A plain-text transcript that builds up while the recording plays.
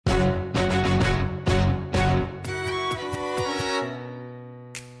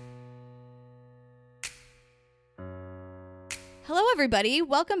Hello, everybody.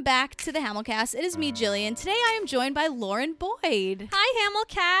 Welcome back to the Hamilcast. It is me, Jillian. Today, I am joined by Lauren Boyd. Hi,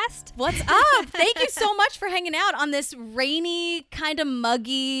 Hamilcast. What's up? Thank you so much for hanging out on this rainy, kind of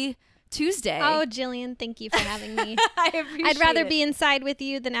muggy Tuesday. Oh, Jillian, thank you for having me. I appreciate I'd rather it. be inside with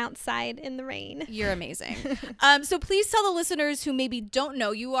you than outside in the rain. You're amazing. So please tell the listeners who maybe don't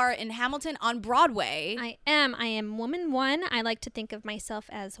know, you are in Hamilton on Broadway. I am woman one. I like to think of myself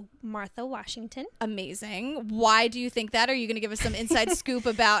as Martha Washington. Amazing. Why do you think that? Are you going to give us some inside scoop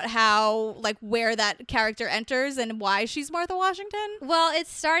about how, like, where that character enters and why she's Martha Washington? Well, it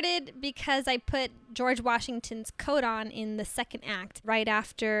started because I put George Washington's coat on in the second act right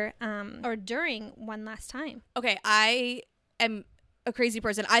after or during One Last Time. Okay, I am a crazy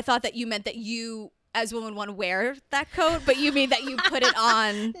person. I thought that you meant that you, as woman one, wear that coat, but you mean that you put it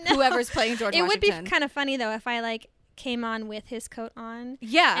on whoever's playing George Washington. It would be kind of funny, though, if I, came on with his coat on.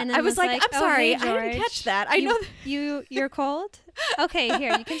 Yeah, and then I was like, I'm sorry, hey, George, I didn't catch that. I know you're cold? Okay,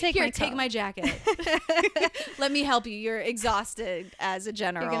 here, you can take my coat. Take my jacket. Let me help you. You're exhausted as a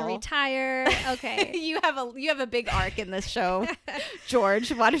general. You're gonna retire. Okay. you have a big arc in this show,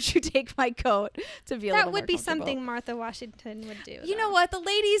 George. Why don't you take my coat to be a little more That would be comfortable? Something Martha Washington would do. You know what? The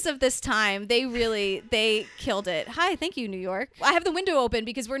ladies of this time, they killed it. Hi, thank you, New York. I have the window open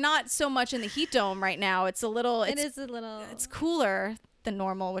because we're not so much in the heat dome right now. It's cooler than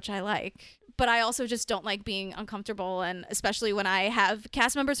normal, which I like. But I also just don't like being uncomfortable, and especially when I have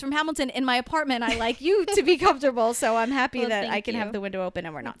cast members from Hamilton in my apartment, I like you to be comfortable. So I'm happy that I can have the window open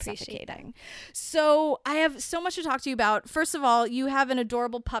and we're not suffocating. So I have so much to talk to you about. First of all, you have an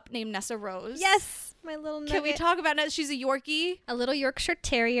adorable pup named Nessa Rose. Yes, my little nugget. Can we talk about Nessa? She's a Yorkie. A little Yorkshire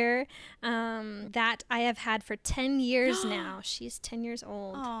Terrier that I have had for 10 years now. She's 10 years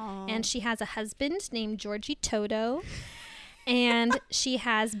old. Aww. And she has a husband named Georgie Toto. And she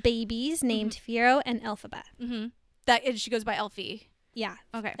has babies named Fiero and Elphaba. Mm-hmm. She goes by Elfie. Yeah.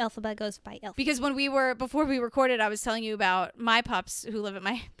 Okay. Elphaba goes by Elfie. Because before we recorded, I was telling you about my pups who live at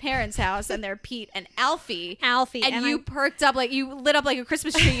my parents' house, and they're Pete and Alfie. Alfie. And you perked up, like, you lit up like a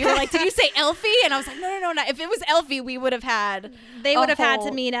Christmas tree. You were like, did you say Elfie? And I was like, no. If it was Elfie, we would have had. They would have had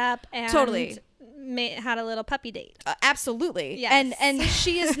to meet up and totally had a little puppy date. Absolutely. Yes. And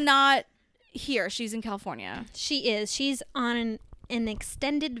she is not here. She's in California. She is. She's on an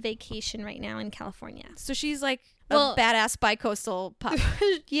extended vacation right now in California. So she's like a badass bi-coastal pup.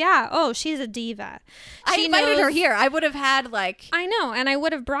 Yeah. Oh, she's a diva. I invited her here. I would have had I know, and I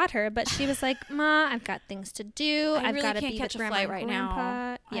would have brought her, but she was like, "Ma, I've got things to do. I've got to can't be catch with a Grandma flight and right Grandpa."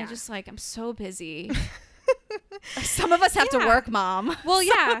 now. Yeah. I'm so busy. Some of us have to work, Mom. Well,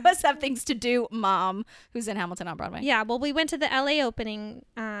 yeah. Some of us have things to do, Mom, who's in Hamilton on Broadway. Yeah. Well, we went to the LA opening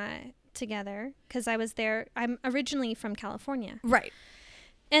together because I was there. I'm originally from California. Right.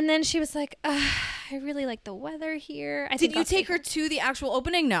 And then she was like, I really like the weather here. Did you take her to the actual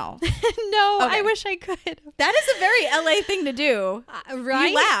opening? No. No, Okay. I wish I could. That is a very LA thing to do.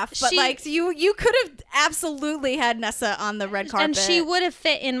 Right? You laugh, but you could have absolutely had Nessa on the red carpet. And she would have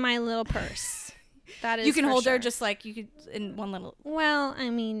fit in my little purse. That is You can hold sure. her just like you could in one little. Well, I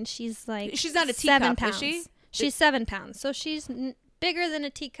mean, she's like She's not a 7 teacup, pounds. is she? She's 7 pounds. So she's bigger than a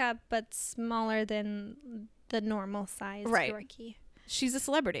teacup, but smaller than the normal size Yorkie. She's a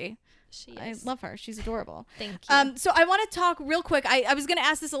celebrity. She is. I love her. She's adorable. Thank you. So I want to talk real quick. I was going to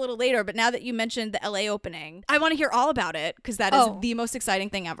ask this a little later, but now that you mentioned the LA opening, I want to hear all about it because that is the most exciting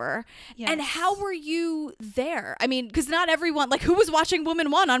thing ever. Yes. And how were you there? I mean, because not everyone, like, who was watching Woman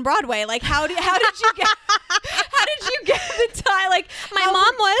One on Broadway? Like, how did you get the time? Like, my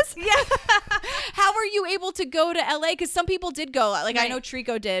mom was. Yeah. How were you able to go to LA? Because some people did go. Like, right. I know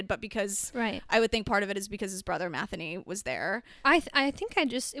Trico did, but because I would think part of it is because his brother Matheny was there. I think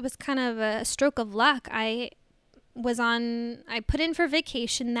it was kind of a stroke of luck. I put in for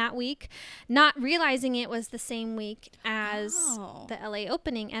vacation that week, not realizing it was the same week as the LA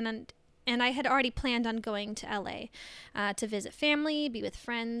opening, and I had already planned on going to LA to visit family, be with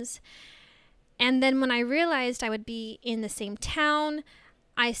friends. And then when I realized I would be in the same town,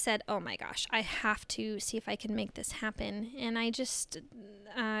 I said, oh my gosh, I have to see if I can make this happen. And I just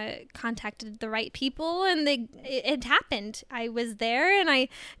contacted the right people, and it happened. I was there, and I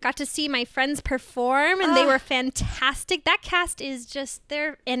got to see my friends perform, and they were fantastic. That cast is just,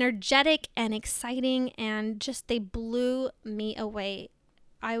 they're energetic and exciting, and just, they blew me away.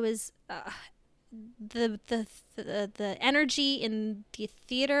 I was... the energy in the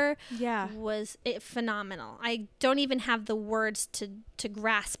theater was phenomenal. I don't even have the words to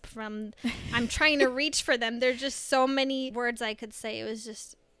grasp from. I'm trying to reach for them. There's just so many words I could say.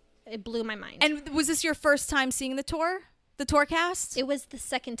 It blew my mind. And was this your first time seeing the the tour cast? It was the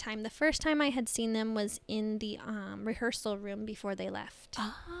second time. The first time I had seen them was in the rehearsal room before they left.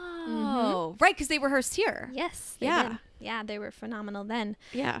 Oh, right, because they rehearsed here. Yes. They did. Yeah, they were phenomenal then.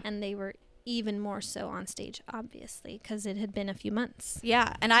 Yeah. And they were even more so on stage, obviously, because it had been a few months.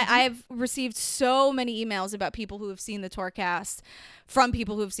 Yeah, and I've received so many emails about people who have seen the tour cast, from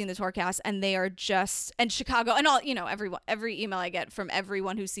people who have seen the tour cast, and they are just, and Chicago, and all, every email I get from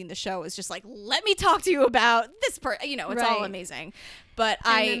everyone who's seen the show is just like, let me talk to you about this it's all amazing. But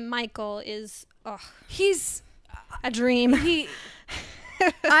then Michael is, he's a dream.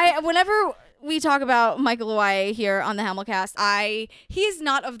 Whenever we talk about Michael Hawaii here on the Hamilcast, he's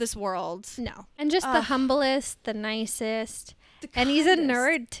not of this world. No. And just the humblest, the nicest. And he's a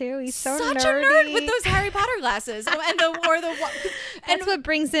nerd too. He's so such nerdy. A nerd with those Harry Potter glasses. That's what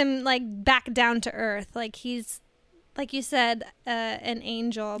brings him like back down to earth. Like he's, like you said, an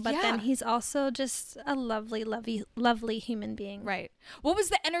angel, but then he's also just a lovely, lovely, lovely human being. Right. What was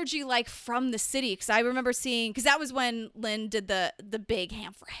the energy like from the city? Because I remember seeing, because that was when Lynn did the big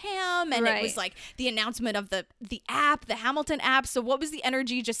Ham for Ham, and it was like the announcement of the app, the Hamilton app. So what was the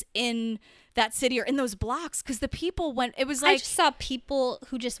energy just in that city or in those blocks? Because the people went, it was like, I just saw people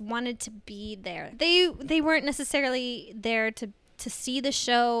who just wanted to be there. They weren't necessarily there to see the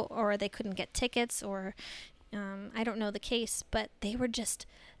show, or they couldn't get tickets, or I don't know the case, but they were just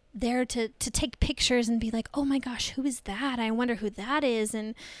there to take pictures and be like, oh my gosh, who is that? I wonder who that is.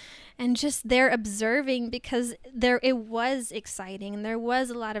 And just they're observing, because it was exciting and there was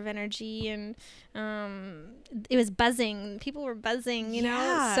a lot of energy, and it was buzzing. People were buzzing, you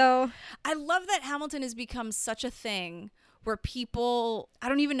know? So I love that Hamilton has become such a thing where people, I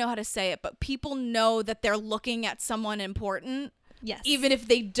don't even know how to say it, but people know that they're looking at someone important. Yes. Even if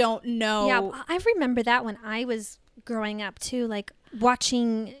they don't know. Yeah, I remember that when I was growing up too, like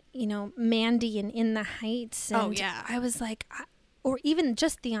watching, Mandy and In the Heights. And I was like, or even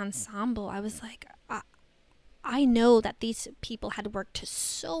just the ensemble, I was like, I know that these people had worked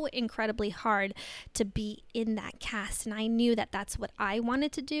so incredibly hard to be in that cast, and I knew that that's what I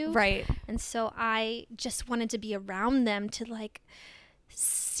wanted to do. Right. And so I just wanted to be around them to like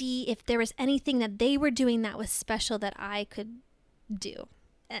see if there was anything that they were doing that was special that I could do.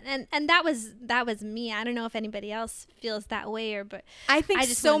 And that was me. I don't know if anybody else feels that way, but I think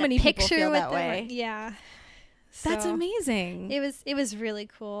so many people feel that way. Yeah. That's amazing. It was really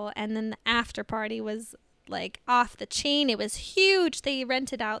cool. And then the after party was like off the chain. It was huge. They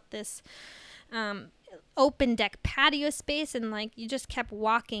rented out this open deck patio space, and like you just kept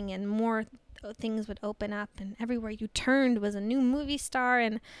walking and more things would open up, and everywhere you turned was a new movie star,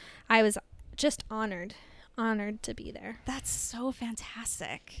 and I was just honored to be there. That's so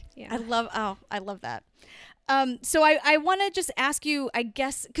fantastic. Yeah. I love that. So I want to just ask you, I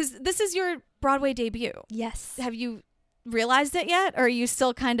guess, because this is your Broadway debut. Yes. Have you realized it yet, or are you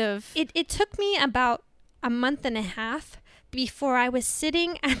still kind of... It took me about a month and a half before I was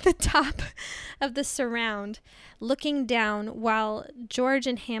sitting at the top of the surround looking down while George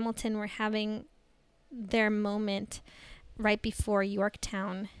and Hamilton were having their moment right before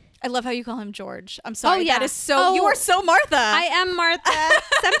Yorktown. I love how you call him George. I'm sorry. Oh, yeah. That is so... you are so Martha. I am Martha.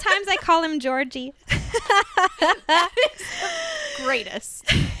 Sometimes I call him Georgie. That is the greatest.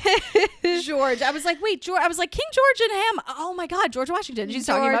 George. I was like, wait, George. I was like, King George and Ham. Oh my God, George Washington. She's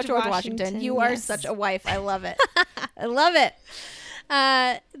talking about George Washington. You are such a wife. I love it. I love it.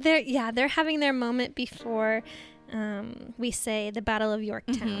 They're having their moment before we say the Battle of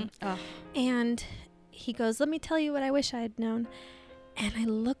Yorktown. Mm-hmm. Oh. And he goes, let me tell you what I wish I had known. And I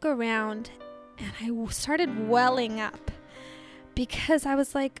look around and I started welling up because I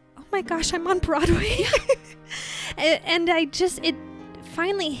was like, oh my gosh, I'm on Broadway. and it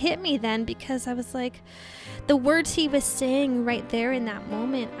finally hit me then, because I was like, the words he was saying right there in that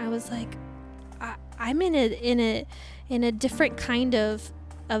moment, I was like, I'm in a different kind of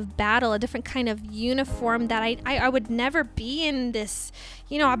battle, a different kind of uniform that I would never be in this,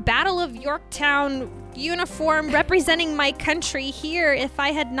 a Battle of Yorktown uniform representing my country here if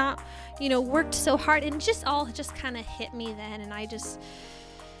I had not, worked so hard. And just kind of hit me then. And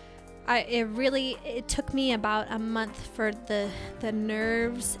it took me about a month for the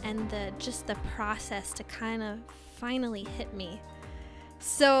nerves and the process to kind of finally hit me.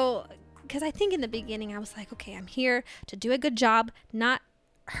 So, because I think in the beginning I was like, okay, I'm here to do a good job, not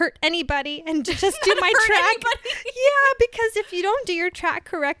hurt anybody, and to just do my track. Yeah, because if you don't do your track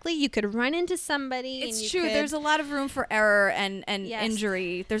correctly, you could run into somebody. It's true. There's a lot of room for error and yes.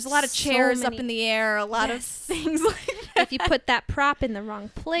 injury. There's a lot of chairs up in the air, a lot of things like that. If you put that prop in the wrong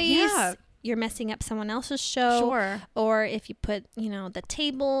place, you're messing up someone else's show. Sure. Or if you put, the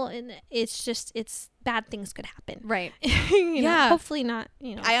table, and it's bad things could happen. Right. Hopefully not,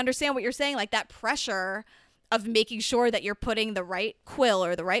 I understand what you're saying, like that pressure of making sure that you're putting the right quill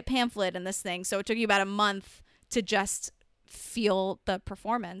or the right pamphlet in this thing. So it took you about a month to just feel the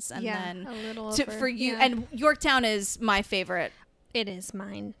performance, and then a little for you. And Yorktown is my favorite. It is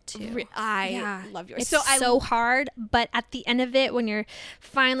mine too. I love yours. It's so hard, but at the end of it, when you're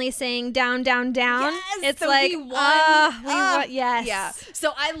finally saying down, down, down, it's like, we won. Yes. Yeah.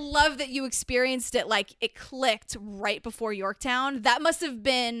 So I love that you experienced it, like it clicked right before Yorktown. That must have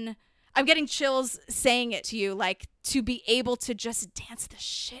been, I'm getting chills saying it to you, like to be able to just dance the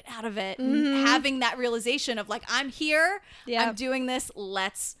shit out of it, and having that realization of like, I'm here, I'm doing this,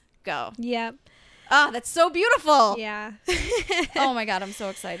 let's go. Yep. Oh, that's so beautiful. Yeah. Oh my God, I'm so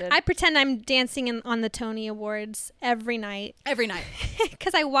excited. I pretend I'm dancing on the Tony Awards every night. Every night.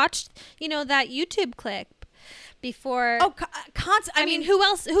 Because I watched, that YouTube clip before. Oh, I mean, who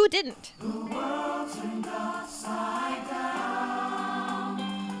else? Who didn't? The world turned upside down.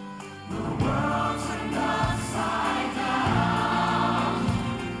 The world turned upside down.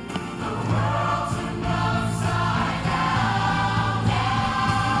 The world turned upside down. Down, down,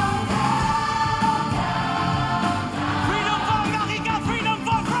 down, down. Freedom for America, freedom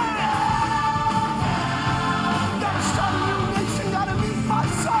for France. Gotta start a new nation, gotta meet my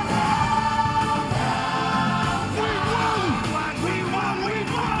son. We won. The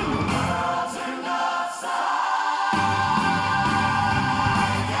world turned upside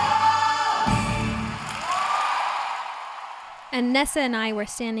down. And Nessa and I were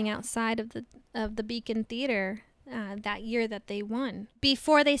standing outside of the Beacon Theater that year that they won.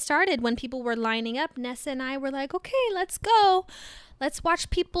 Before they started, when people were lining up, Nessa and I were like, okay, let's go. Let's watch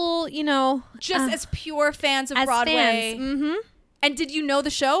people, just as pure fans of Broadway. Fans. Mm-hmm. And did you know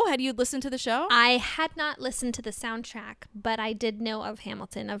the show? Had you listened to the show? I had not listened to the soundtrack, but I did know of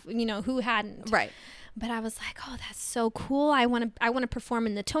Hamilton, of who hadn't. Right. But I was like, oh, that's so cool. I want to perform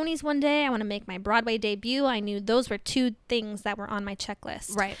in the Tonys one day. I want to make my Broadway debut. I knew those were two things that were on my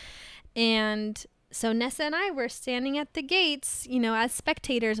checklist. Right. And so Nessa and I were standing at the gates, as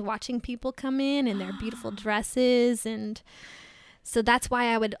spectators, watching people come in in their beautiful dresses. And so that's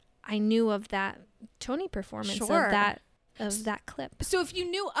why I knew of that Tony performance, of that clip. So if you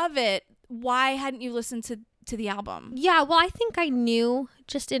knew of it, why hadn't you listened to the album? Yeah, well, I think I knew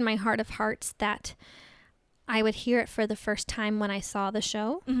just in my heart of hearts that I would hear it for the first time when I saw the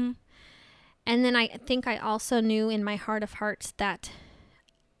show. Mm-hmm. And then I think I also knew in my heart of hearts that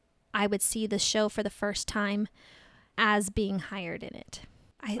I would see the show for the first time as being hired in it.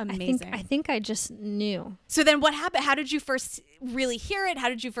 Amazing. I think I just knew. So then what happened? How did you first really hear it? How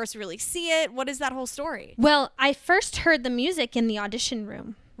did you first really see it? What is that whole story? Well, I first heard the music in the audition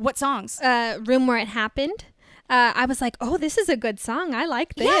room. What songs? Room Where It Happened. I was like, oh, this is a good song. I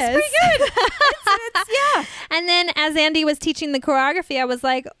like this. Yeah, it's pretty good. Yeah. And then as Andy was teaching the choreography, I was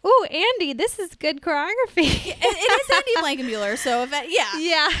like, ooh, Andy, this is good choreography. It is Andy Blankenbuehler. So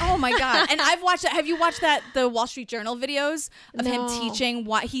Yeah. Oh my God. And I've watched that. Have you watched the Wall Street Journal videos of him teaching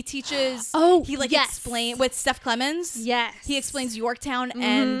what he teaches? Oh, he explain with Steph Clemens. Yes. He explains Yorktown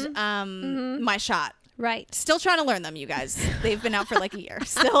and My Shot. Right. Still trying to learn them, you guys. They've been out for like a year.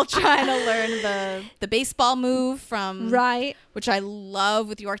 Still trying to learn the baseball move from which I love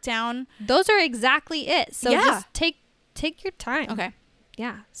with Yorktown. Those are exactly it. So just take your time. Okay.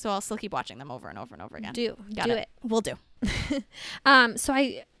 Yeah. So I'll still keep watching them over and over and over again. Do it. We'll do.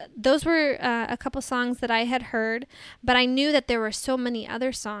 So those were a couple songs that I had heard, but I knew that there were so many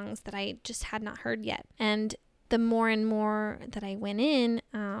other songs that I just had not heard yet. And the more and more that I went in,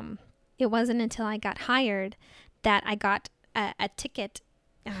 it wasn't until I got hired that I got a ticket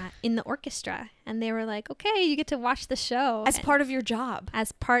in the orchestra. And they were like, okay, you get to watch the show. As part of your job.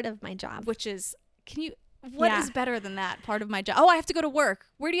 As part of my job. Which is, what is better than that? Part of my job. Oh, I have to go to work.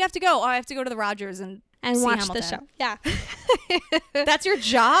 Where do you have to go? Oh, I have to go to the Rogers and see watch Hamilton. the show. Yeah. That's your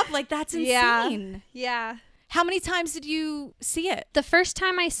job? Like, that's insane. Yeah. How many times did you see it? The first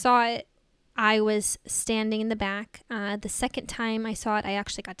time I saw it, I was standing in the back. The second time I saw it, I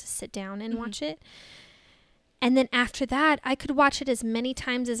actually got to sit down and watch it. And then after that, I could watch it as many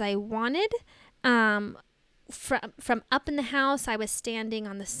times as I wanted. From up in the house, I was standing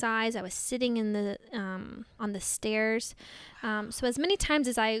on the sides. I was sitting in the on the stairs. So as many times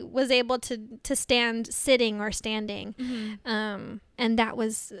as I was able to stand sitting or standing. And that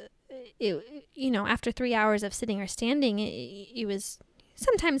was, after 3 hours of sitting or standing, it was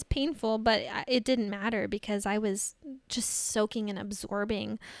sometimes painful, but it didn't matter because I was just soaking and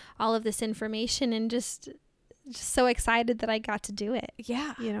absorbing all of this information and just so excited that I got to do it.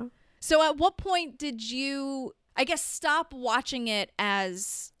 Yeah. So at what point did you, I guess, stop watching it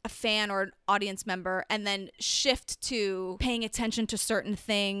as a fan or an audience member and then shift to paying attention to certain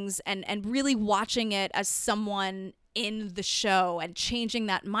things and really watching it as someone in the show and changing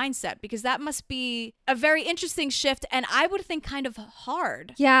that mindset? Because that must be a very interesting shift, and I would think kind of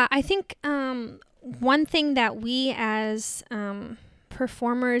hard. Yeah, I think one thing that we as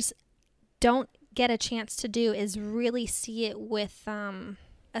performers don't get a chance to do is really see it with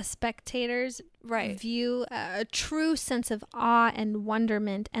a spectator's view, a true sense of awe and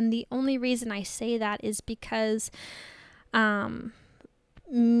wonderment. And the only reason I say that is because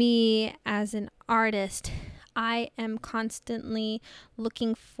me as an artist, I am constantly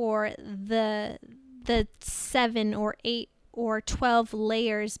looking for the 7 or 8 or 12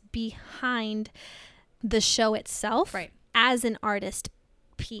 layers behind the show itself as an artist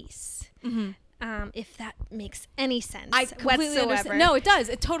piece. Mm-hmm. If that makes any sense. I completely understand. No, it does.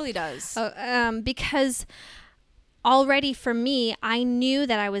 It totally does. Because already for me, I knew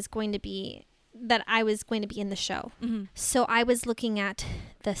that I was going to be in the show. Mm-hmm. So I was looking at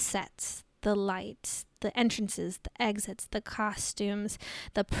the sets, the lights, the entrances, the exits, the costumes,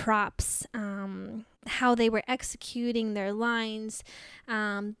 the props, how they were executing their lines,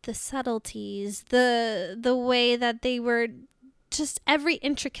 the subtleties, the way that they were, just every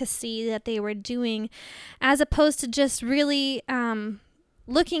intricacy that they were doing, as opposed to just really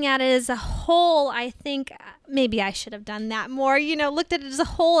looking at it as a whole. I think maybe I should have done that more, looked at it as a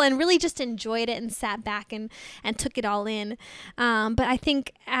whole and really just enjoyed it and sat back and took it all in. But I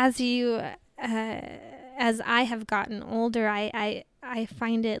think as I have gotten older, I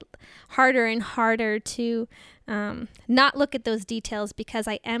find it harder and harder to not look at those details, because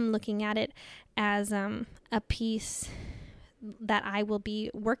I am looking at it as a piece that I will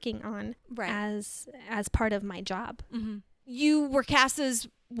be working on as part of my job. Mm-hmm. You were cast as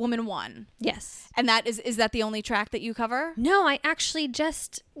Woman 1. Yes. And that is that the only track that you cover? No, I actually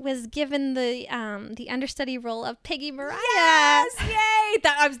just was given the understudy role of Peggy Maria. Yes, yay!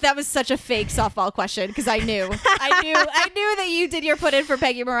 That was such a fake softball question, because I knew that you did your put in for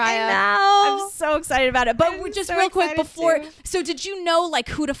Peggy Maria. I know. I'm so excited about it. But I'm just so real quick before, too. So did you know like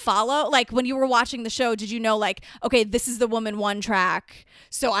who to follow? Like when you were watching the show, did you know like, okay, this is the Woman 1 track,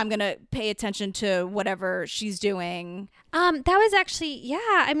 so I'm gonna pay attention to whatever she's doing? That was actually, yeah.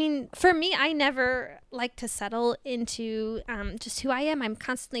 I mean, for me, I never like to settle into just who I am. I'm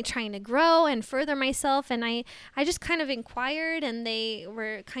constantly trying to grow and further myself. And I just kind of inquired, and they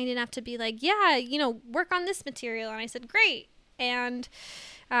were kind enough to be like, yeah, work on this material. And I said, great. And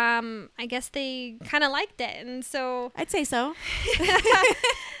I guess they kind of liked it. And so I'd say so.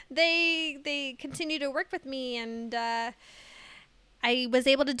 they continued to work with me, and I was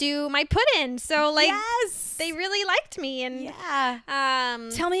able to do my put-in. So, yes, they really liked me. And yeah.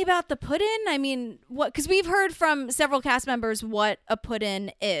 Tell me about the put-in. I mean, because we've heard from several cast members what a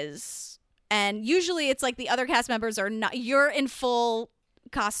put-in is. And usually it's like the other cast members are not. You're in full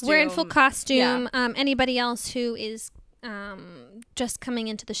costume. We're in full costume. Yeah. Anybody else who is just coming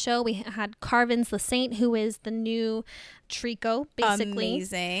into the show, we had Carvins LaSaint, who is the new Trico, basically.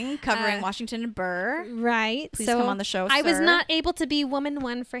 Amazing. Covering Washington and Burr. Right. Please come on the show, I was sir. not able to be Woman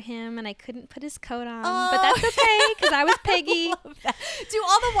 1 for him, and I couldn't put his coat on. But that's okay, because I was Peggy. Do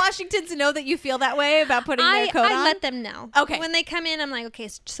all the Washingtons know that you feel that way about putting their coat on? I let them know. Okay. When they come in, I'm like, okay,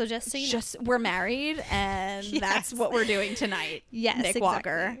 so just so you know. We're married, and that's what we're doing tonight. Yes, Nick exactly.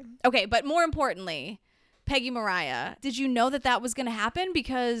 Walker. Okay, but more importantly, Peggy Maria, did you know that was going to happen?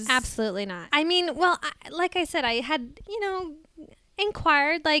 Because absolutely not. I mean, well, like I said, I had,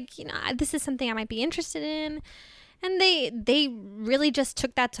 inquired, this is something I might be interested in. And they really just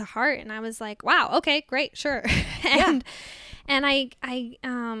took that to heart. And I was like, wow, okay, great, sure. And I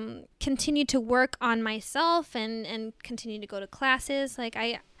continued to work on myself and continue to go to classes. Like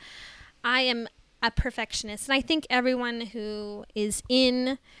I am a perfectionist. And I think everyone who is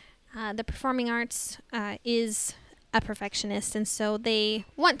in the performing arts is a perfectionist, and so they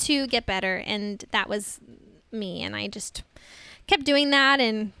want to get better, and that was me. And I just kept doing that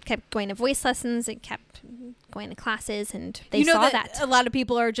and kept going to voice lessons and kept going to classes, and they saw that. A lot of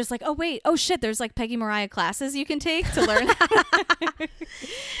people are just like, oh shit, there's like Peggy Maria classes you can take to learn.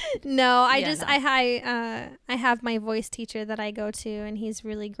 No, I have my voice teacher that I go to, and he's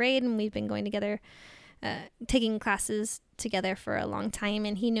really great, and we've been going together, taking classes together for a long time,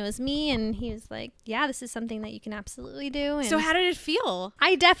 and he knows me, and he was like, yeah, this is something that you can absolutely do. And so how did it feel?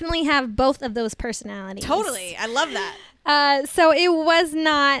 I definitely have both of those personalities. Totally. I love that. So it was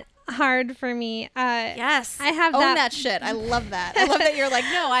not hard for me. Yes. I have Own that shit. I love that. I love that you're like,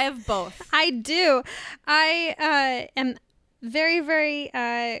 no, I have both. I do. I am very, very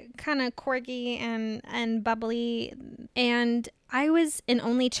kind of quirky and bubbly. And I was an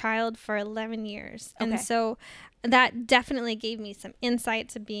only child for 11 years. Okay. And so that definitely gave me some insight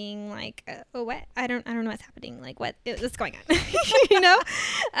to being like, what? I don't know what's happening. Like, what's going on? You know?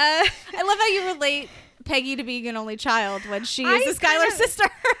 I love how you relate Peggy to being an only child when she is Skylar's sister.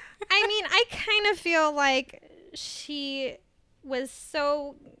 I mean, I kind of feel like she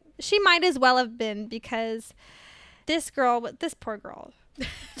might as well have been, because this poor girl,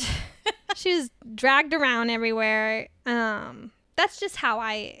 she was dragged around everywhere. That's just how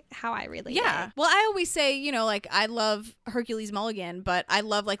I relate. Yeah. Well, I always say, you know, like, I love Hercules Mulligan, but I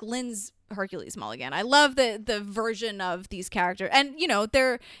love like Lynn's Hercules Mulligan. I love the version of these characters, and you know,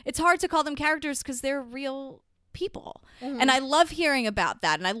 it's hard to call them characters because they're real people. And I love hearing about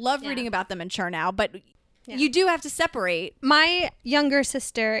that, and I love reading about them in Chernow, but you do have to separate. My younger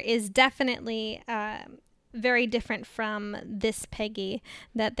sister is definitely very different from this Peggy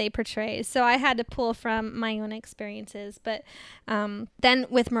that they portray. So I had to pull from my own experiences. But then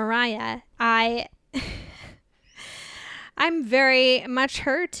with Mariah, I'm very much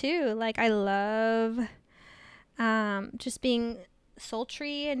her too. Like, I love just being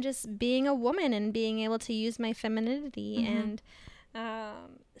sultry and just being a woman and being able to use my femininity. And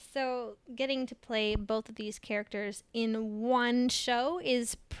so getting to play both of these characters in one show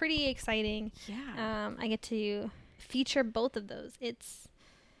is pretty exciting. Yeah. I get to feature both of those.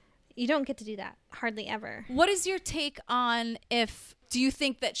 You don't get to do that hardly ever. What is your take on do you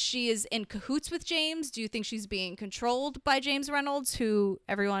think that she is in cahoots with James? Do you think she's being controlled by James Reynolds, who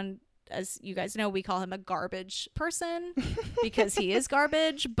everyone, as you guys know, we call him a garbage person because he is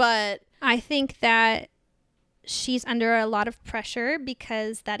garbage, but I think that she's under a lot of pressure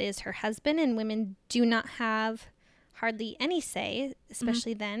because that is her husband, and women do not have hardly any say,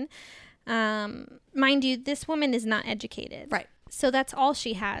 especially then. Mind you, this woman is not educated. Right. So that's all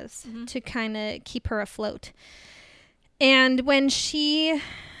she has to kind of keep her afloat. And when she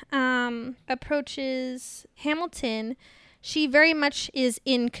approaches Hamilton, she very much is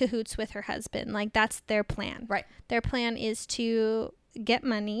in cahoots with her husband. Like, that's their plan. Right. Their plan is to get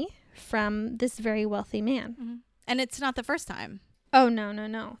money from this very wealthy man. And it's not the first time. Oh, no.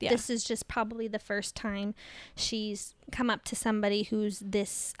 Yeah. This is just probably the first time she's come up to somebody who's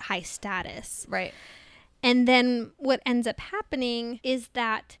this high status. Right. And then what ends up happening is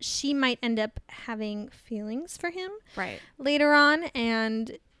that she might end up having feelings for him later on,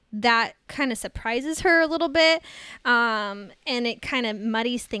 and that kind of surprises her a little bit, and it kind of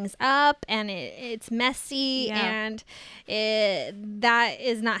muddies things up, and it's messy, and that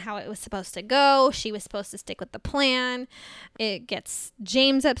is not how it was supposed to go. She was supposed to stick with the plan. It gets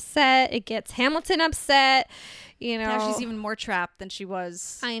James upset. It gets Hamilton upset. You know, now she's even more trapped than she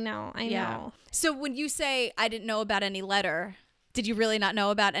was. I know. So when you say I didn't know about any letter, did you really not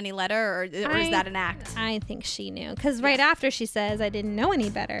know about any letter, or is that an act? I think she knew, because right after she says, I didn't know any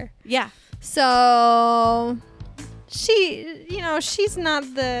better. Yeah. So she, you know, she's not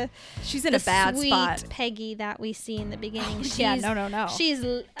she's in a bad sweet spot. Peggy that we see in the beginning. No. She's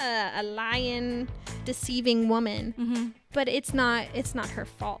a lying, deceiving woman, but it's not her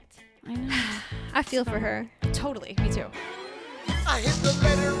fault. I know. I feel for her. Totally. Me too. I hit the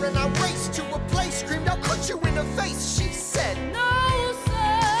letter and I raced to a place, screamed, I'll cut you in the face. She said, no, sir.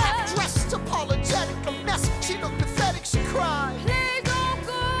 Half dressed, apologetic, a mess. She looked pathetic, she cried. Please don't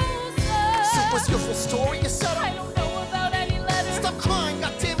go, sir. So what's your full story? You said, I don't know about any letter. Stop crying,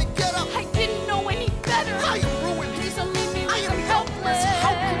 goddammit, get up. I didn't know any better. I am ruined. Please don't leave me. I am helpless.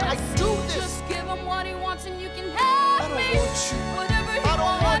 How could I do this? Just give him what he wants and you can have me. I don't want you. Whatever he I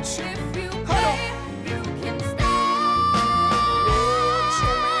don't want you. If you pay, you can stay.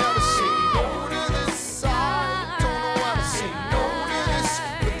 Show me how to say no to this. I don't know how to say no to this,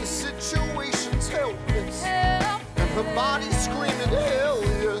 but the situation's helpless, and her body's screaming hell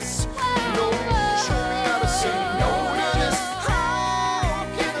yes. No, show me how to say no to this. How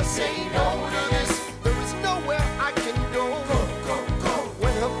can I say no to this? There is nowhere I can go. Go.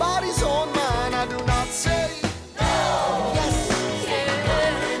 When her body's on mine, I do not say no. Yes.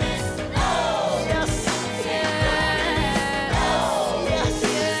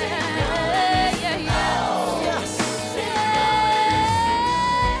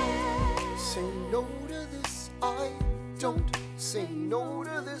 Say no to this, I don't say no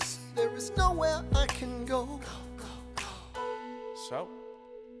to this. There is nowhere I can go. So?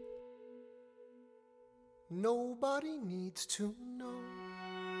 Nobody needs to know.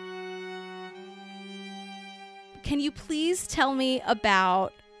 Can you please tell me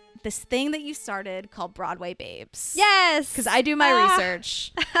about this thing that you started called Broadway Babes. Yes. Because I do my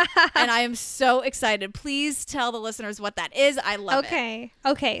research and I am so excited. Please tell the listeners what that is. I love it.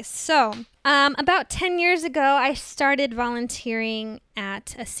 Okay. So about 10 years ago, I started volunteering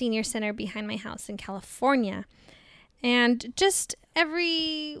at a senior center behind my house in California. And just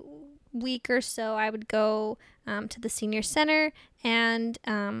every week or so, I would go to the senior center and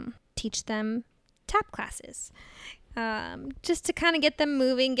teach them tap classes. Just to kind of get them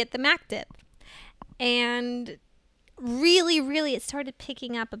moving, get them active. And really, it started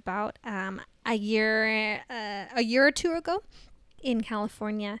picking up about a year or two ago in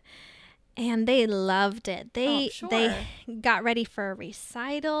California. And they loved it. They got ready for a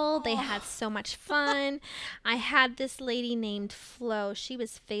recital. They had so much fun. I had this lady named Flo. She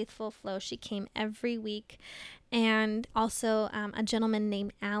was faithful, Flo. She came every week. And also a gentleman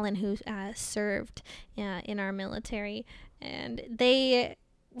named Alan who served in our military. And they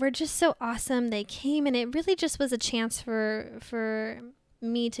were just so awesome. They came, and it really just was a chance for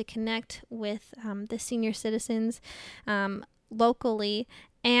me to connect with the senior citizens locally.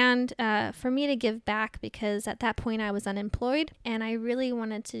 And for me to give back, because at that point I was unemployed, and I really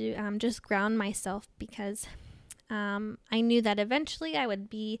wanted to just ground myself, because I knew that eventually I would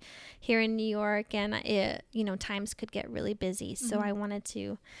be here in New York, and times could get really busy. So I wanted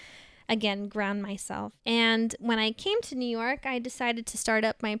to, again, ground myself. And when I came to New York, I decided to start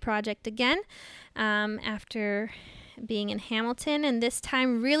up my project again after being in Hamilton, and this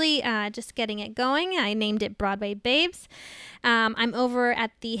time really just getting it going. I named it Broadway Babes. I'm over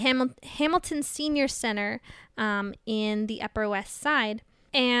at the Hamilton Senior Center in the Upper West Side,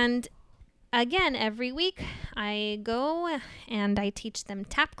 and again, every week I go and I teach them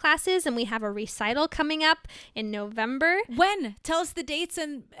tap classes, and we have a recital coming up in November. When? Tell us the dates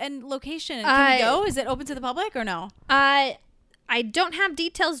and location. Can we go? Is it open to the public or no? I don't have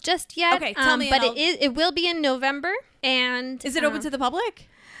details just yet. Okay, tell me. But it will be in November. And is it open to the public?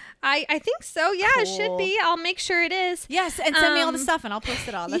 I think so. Yeah, cool. It should be. I'll make sure it is. Yes, and send me all the stuff and I'll post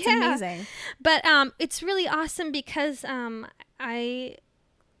it all. That's amazing. But it's really awesome because I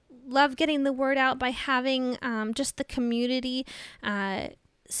love getting the word out by having just the community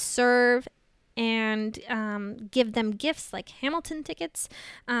serve and give them gifts like Hamilton tickets,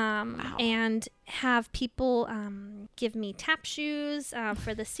 and have people give me tap shoes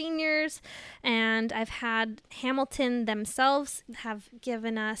for the seniors. And I've had Hamilton themselves have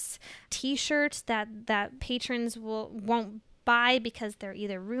given us T-shirts that patrons won't buy because they're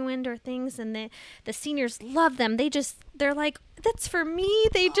either ruined or things, and the seniors love them. They're like, that's for me.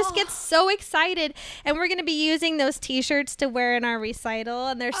 They just get so excited, and we're going to be using those T-shirts to wear in our recital,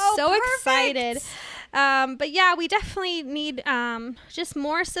 and they're so perfect. Excited. But yeah, we definitely need just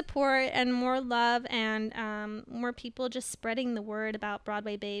more support and more love, and more people just spreading the word about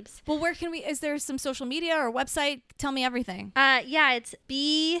Broadway Babes. Well, where can we? Is there some social media or website? Tell me everything. Yeah, it's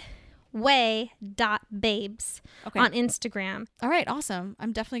way.babes on Instagram. All right, awesome.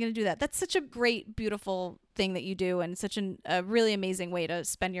 I'm definitely going to do that. That's such a great, beautiful thing that you do, and such a really amazing way to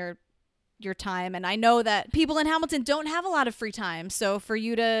spend your time. And I know that people in Hamilton don't have a lot of free time, so for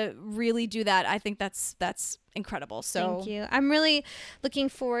you to really do that, I think that's incredible. So thank you. I'm really looking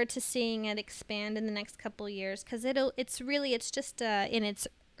forward to seeing it expand in the next couple of years, because it's just in its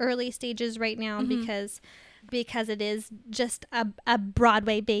early stages right now, because it is just a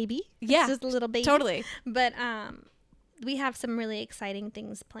Broadway baby. Yeah, it's just a little baby. Totally. But we have some really exciting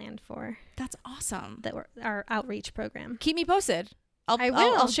things planned for. That's awesome. Our outreach program. Keep me posted.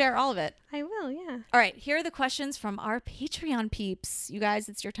 I'll share all of it. I will, yeah. All right, here are the questions from our Patreon peeps. You guys,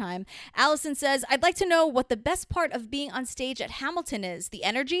 it's your time. Allison says, I'd like to know what the best part of being on stage at Hamilton is. The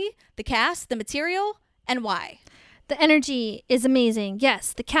energy, the cast, the material, and why? The energy is amazing.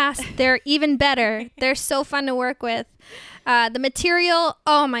 Yes, the cast, they're even better. They're so fun to work with. The material,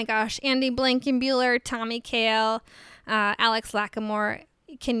 oh my gosh, Andy Blankenbuehler, Tommy Kail, Alex Lacamoire.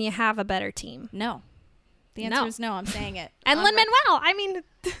 Can you have a better team? No. The answer is no. I'm saying it. And Lin-Manuel. I mean,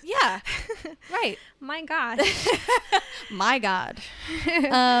 yeah, right. My God. My God.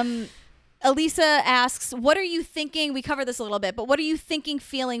 Elisa asks, what are you thinking? We covered this a little bit, but what are you thinking,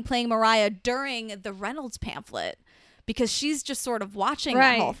 feeling, playing Mariah during the Reynolds pamphlet? Because she's just sort of watching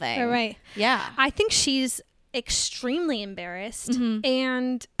that whole thing. Right. Yeah. I think she's extremely embarrassed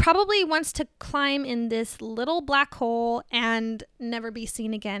and probably wants to climb in this little black hole and never be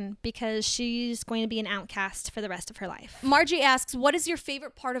seen again, because she's going to be an outcast for the rest of her life. Margie asks, what is your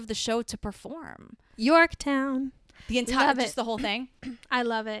favorite part of the show to perform? Yorktown. The entire, just the whole thing? I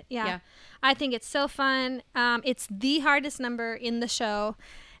love it. Yeah. I think it's so fun. It's the hardest number in the show.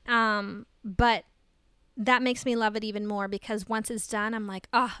 But that makes me love it even more, because once it's done, I'm like,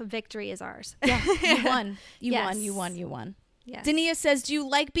 oh, victory is ours. Yeah, you won. You Yes. won. You won. You won. Yes. Dania says, do you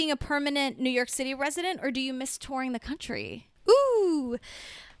like being a permanent New York City resident, or do you miss touring the country? Ooh.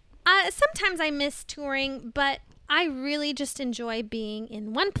 Sometimes I miss touring, but I really just enjoy being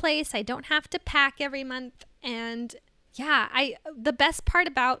in one place. I don't have to pack every month. And yeah, the best part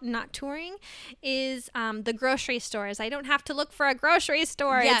about not touring is the grocery stores. I don't have to look for a grocery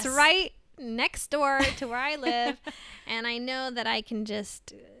store. Yes. It's right next door to where I live. And I know that I can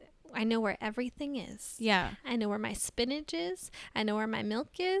just... I know where everything is. Yeah. I know where my spinach is. I know where my milk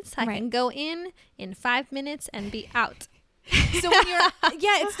is. I can go in 5 minutes and be out. So when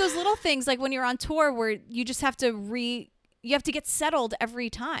it's those little things like when you're on tour where you just have to you have to get settled every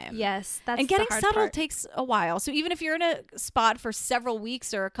time. Yes, that's and getting the hard settled part. takes a while. So even if you're in a spot for several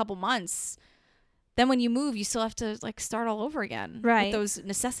weeks or a couple months, then when you move, you still have to like start all over again. Right. With those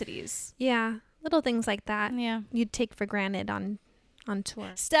necessities. Yeah, little things like that. Yeah. You'd take for granted on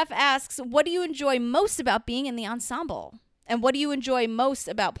tour. Steph asks, what do you enjoy most about being in the ensemble? And what do you enjoy most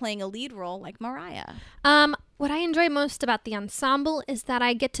about playing a lead role like Mariah? What I enjoy most about the ensemble is that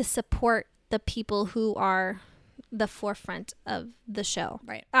I get to support the people who are the forefront of the show.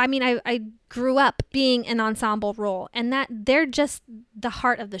 Right. I mean, I grew up being an ensemble role, and that they're just the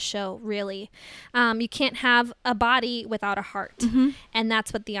heart of the show, really. You can't have a body without a heart. Mm-hmm. And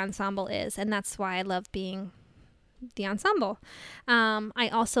that's what the ensemble is. And that's why I love being the ensemble. I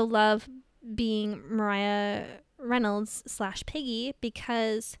also love being Maria Reynolds / Peggy,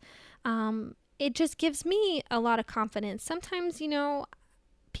 because it just gives me a lot of confidence. Sometimes,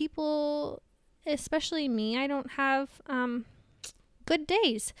 people, especially me, I don't have good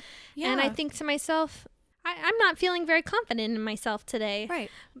days. Yeah. And I think to myself, I'm not feeling very confident in myself today.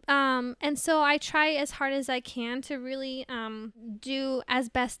 Right. And so I try as hard as I can to really do as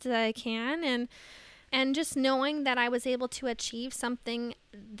best as I can. And just knowing that I was able to achieve something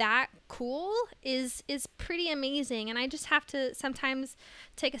that cool is pretty amazing. And I just have to sometimes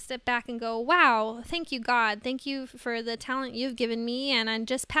take a step back and go, wow, thank you, God. Thank you for the talent you've given me. And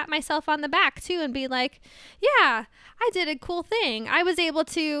just pat myself on the back, too, and be like, yeah, I did a cool thing. I was able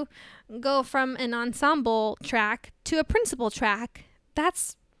to go from an ensemble track to a principal track.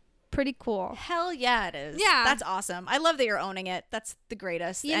 That's pretty cool. Hell yeah, it is. Yeah. That's awesome. I love that you're owning it. That's the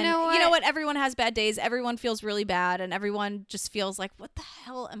greatest. You and know what? You know what? Everyone has bad days. Everyone feels really bad, and everyone just feels like, what the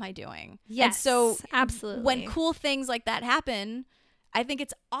hell am I doing? Yes, and so absolutely. When cool things like that happen, I think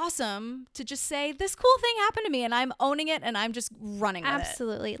it's awesome to just say, this cool thing happened to me, and I'm owning it, and I'm just running with it.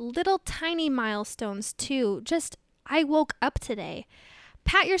 Absolutely. Little tiny milestones, too. Just, I woke up today.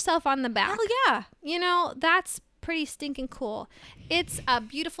 Pat yourself on the back. Hell yeah. That's pretty stinking cool. It's a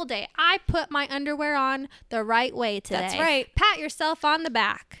beautiful day. I put my underwear on the right way today. That's right. Pat yourself on the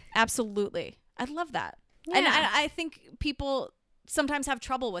back. Absolutely. I love that. Yeah. And I think people sometimes have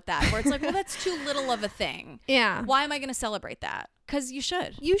trouble with that, where it's like, well, that's too little of a thing. Yeah. Why am I going to celebrate that? Because you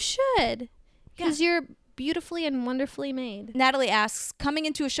should. You should. Because Yeah. you're beautifully and wonderfully made. Natalie asks, coming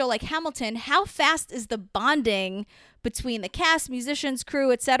into a show like Hamilton, how fast is the bonding between the cast, musicians,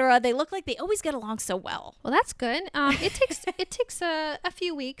 crew, etc.? They look like they always get along so well. Well, that's good. It takes a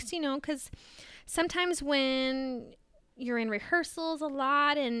few weeks, because sometimes when you're in rehearsals a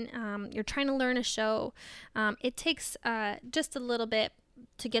lot and you're trying to learn a show, it takes just a little bit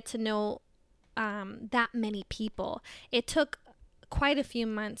to get to know that many people. It took quite a few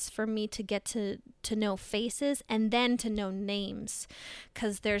months for me to get to know faces and then to know names,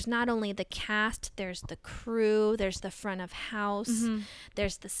 because there's not only the cast, there's the crew, there's the front of house,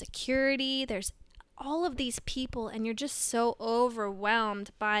 there's the security, there's all of these people, and you're just so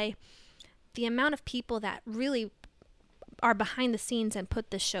overwhelmed by the amount of people that really are behind the scenes and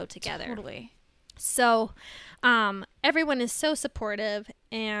put this show together. Totally. So everyone is so supportive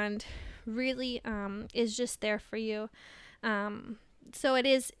and really is just there for you. So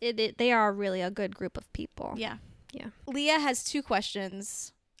they are really a good group of people. Yeah. Yeah. Leah has 2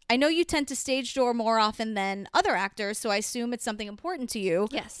 questions. I know you tend to stage door more often than other actors, so I assume it's something important to you.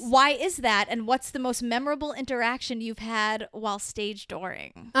 Yes. Why is that, and what's the most memorable interaction you've had while stage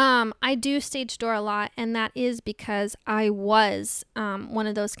dooring? I do stage door a lot, and that is because I was one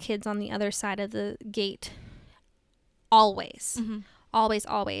of those kids on the other side of the gate. Always. Mm-hmm.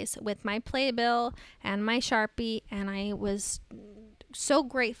 Always with my playbill and my Sharpie, and I was so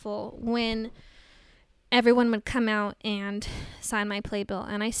grateful when everyone would come out and sign my playbill,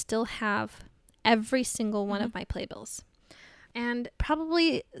 and I still have every single one of my playbills. And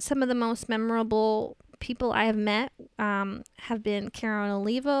probably some of the most memorable people I have met have been Karen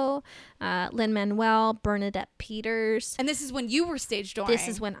Olivo, Lin-Manuel, Bernadette Peters. And this is when you were stage dooring. This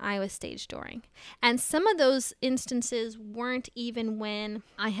is when I was stage dooring. And some of those instances weren't even when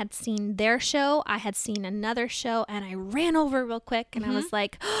I had seen their show. I had seen another show, and I ran over real quick, and I was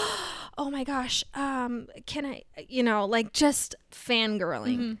like, oh my gosh, can I, like just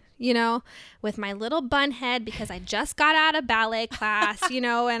fangirling, with my little bun head, because I just got out of ballet class,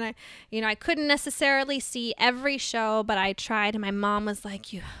 and I couldn't necessarily see every show, but I tried. And my mom was like,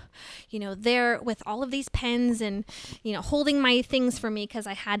 there with all of these pens and, holding my things for me, because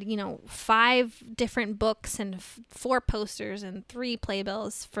I had, 5 different books and 4 posters and 3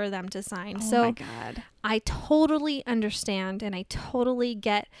 playbills for them to sign. Oh my God. I totally understand, and I totally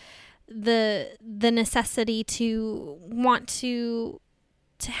get the necessity to want to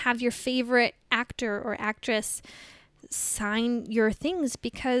have your favorite actor or actress sign your things,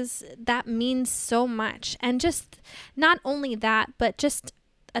 because that means so much. And just not only that, but just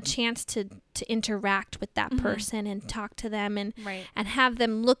a chance to interact with that person and talk to them and have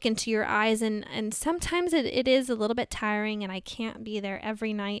them look into your eyes. And sometimes it is a little bit tiring, and I can't be there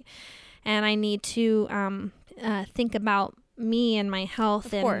every night, and I need to think about me and my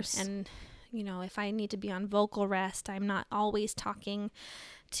health. Of course. And if I need to be on vocal rest, I'm not always talking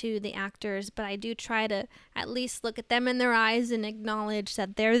to the actors, but I do try to at least look at them in their eyes and acknowledge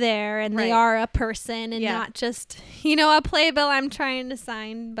that they're there and they are a person and not just, a playbill I'm trying to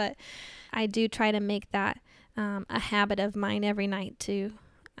sign. But I do try to make that a habit of mine every night to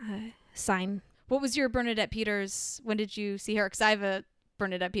sign. What was your Bernadette Peters? When did you see her? Because I have a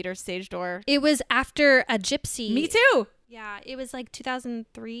Bernadette Peters stage door. It was after a Gypsy. Me too. Yeah, it was like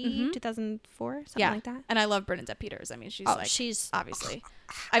 2003, 2004, something like that. And I love Bernadette Peters. I mean, she's obviously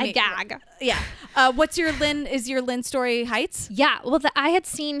a gag. Yeah. What's your Lynn? Is your Lynn story Heights? Yeah. Well, I had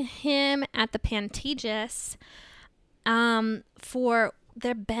seen him at the Pantages for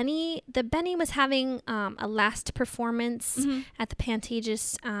their Benny. The Benny was having a last performance at the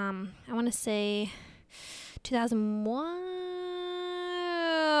Pantages. I want to say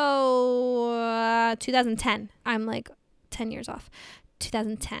 2010. I'm like 10 years off.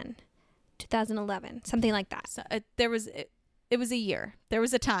 2010, 2011, something like that. So, it was a year. There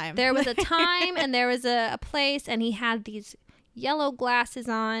was a time. There was a time and there was a place, and he had these yellow glasses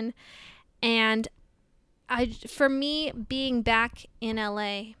on. And for me, being back in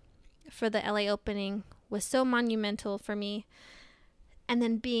LA for the LA opening was so monumental for me. And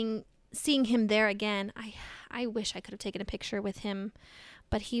then seeing him there again, I wish I could have taken a picture with him.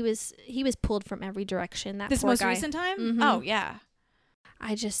 But he was pulled from every direction. That this poor most guy. recent time? Oh yeah.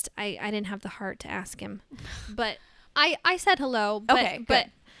 I didn't have the heart to ask him, but I said hello. But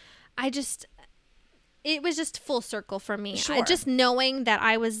it was just full circle for me. Sure. Just knowing that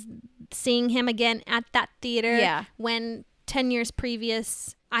I was seeing him again at that theater when 10 years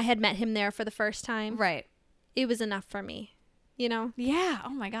previous I had met him there for the first time. Right. It was enough for me. Yeah. Oh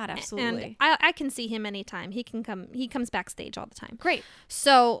my God. Absolutely. And I can see him anytime. He comes backstage all the time. Great.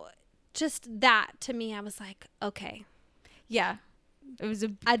 So just that to me, I was like, okay. Yeah. It was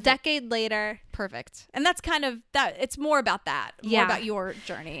a decade later. Perfect. And that's kind of that. It's more about that. More about your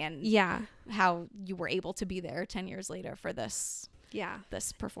journey and how you were able to be there 10 years later for this. Yeah,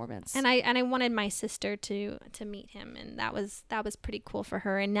 this performance. And I wanted my sister to meet him, and that was pretty cool for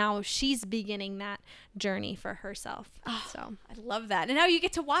her. And now she's beginning that journey for herself. Oh, so I love that. And now you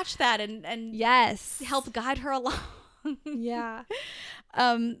get to watch that and help guide her along. Yeah.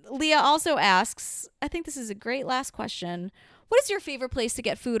 Leah also asks, I think this is a great last question. What is your favorite place to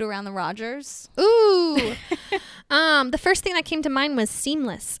get food around the Rogers? Ooh. The first thing that came to mind was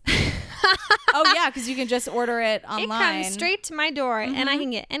Seamless. Oh, yeah, because you can just order it online. It comes straight to my door, and I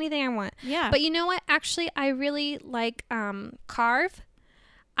can get anything I want. Yeah. But you know what? Actually, I really like Carve.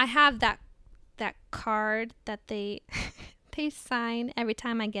 I have that card that they sign every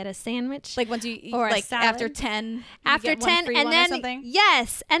time I get a sandwich. Like once you eat, or like after 10. After 10, and then something?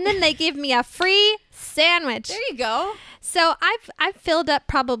 Yes, and then they give me a free sandwich. There you go. So I've filled up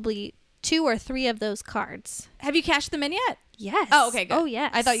probably 2 or 3 of those cards. Have you cashed them in yet? Yes. Oh, okay, good. Oh,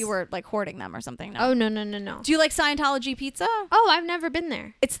 yes. I thought you were like hoarding them or something. No. Oh, no. Do you like Scientology pizza? Oh, I've never been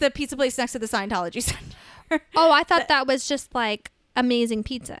there. It's the pizza place next to the Scientology Center. Oh, I thought that was just like amazing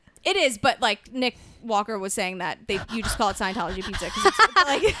pizza. It is, but like Nick Walker was saying that you just call it Scientology pizza because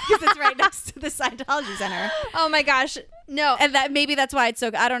it's right next to the Scientology Center. Oh my gosh, no! And maybe that's why it's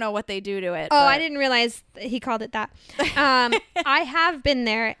so. I don't know what they do to it. Oh, I didn't realize he called it that. I have been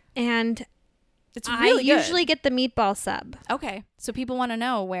there, and it's really good. I usually get the meatball sub. Okay, so people want to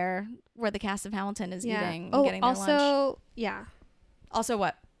know where the cast of Hamilton is eating and getting their lunch. Also, yeah. Also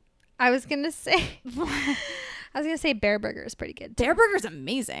what? I was gonna say Bear Burger is pretty good too. Bear Burger's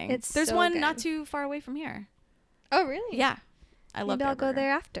amazing. There's so one good. not too far away from here. Oh, really? Yeah. I love Maybe Bear I'll go Burger.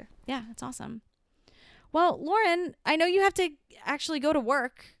 there after. Yeah, it's awesome. Well, Lauren, I know you have to actually go to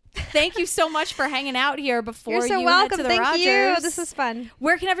work. Thank you so much for hanging out here before You're so you welcome. head to the Thank Rogers. you. This was fun.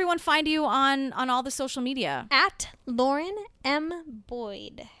 Where can everyone find you on all the social media? At Lauren M.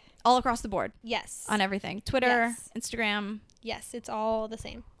 Boyd. All across the board. Yes. On everything. Twitter, Yes. Instagram. Yes, it's all the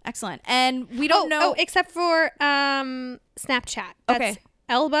same. Excellent. And we don't know. Oh, except for Snapchat. That's Okay.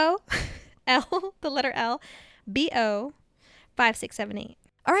 Elbow, L, the letter L, BO, 5678.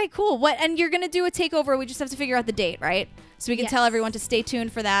 All right, cool. And you're going to do a takeover. We just have to figure out the date, right? So we can tell everyone to stay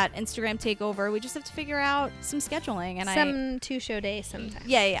tuned for that Instagram takeover. We just have to figure out some scheduling. And some 2-show day sometime.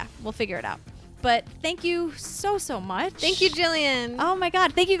 Yeah. We'll figure it out. But thank you so much. Thank you, Jillian. Oh my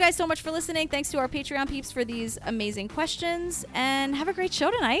God. Thank you guys so much for listening. Thanks to our Patreon peeps for these amazing questions. And have a great show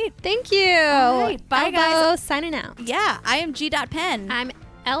tonight. Thank you. All right. Bye, Elbow guys. signing out. Yeah. I am G.Pen. I'm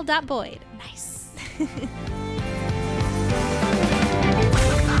L. Boyd. Nice.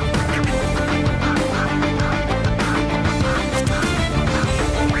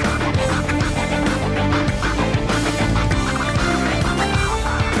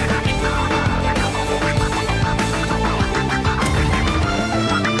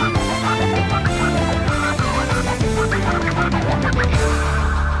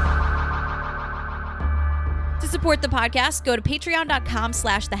 Support the podcast, go to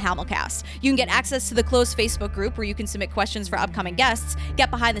patreon.com/thehamilcast. You can get access to the closed Facebook group where you can submit questions for upcoming guests,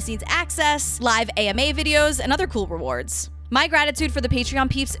 get behind the scenes access, live AMA videos, and other cool rewards. My gratitude for the Patreon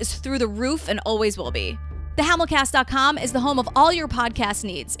peeps is through the roof and always will be. TheHamilcast.com is the home of all your podcast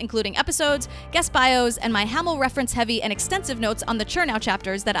needs, including episodes, guest bios, and my Hamil reference-heavy and extensive notes on the Churnow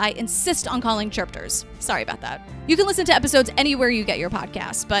chapters that I insist on calling chirpters. Sorry about that. You can listen to episodes anywhere you get your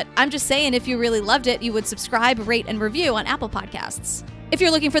podcasts, but I'm just saying if you really loved it, you would subscribe, rate, and review on Apple Podcasts. If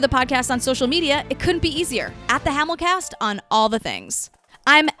you're looking for the podcast on social media, it couldn't be easier. At The Hamilcast on all the things.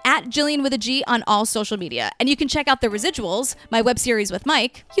 I'm at Jillian with a G on all social media, and you can check out The Residuals, my web series with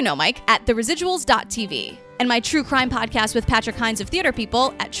Mike, you know Mike, at theresiduals.tv, and my true crime podcast with Patrick Hines of Theater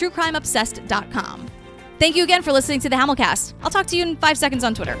People at truecrimeobsessed.com. Thank you again for listening to The Hamilcast. I'll talk to you in 5 seconds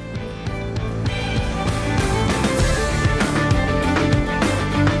on Twitter.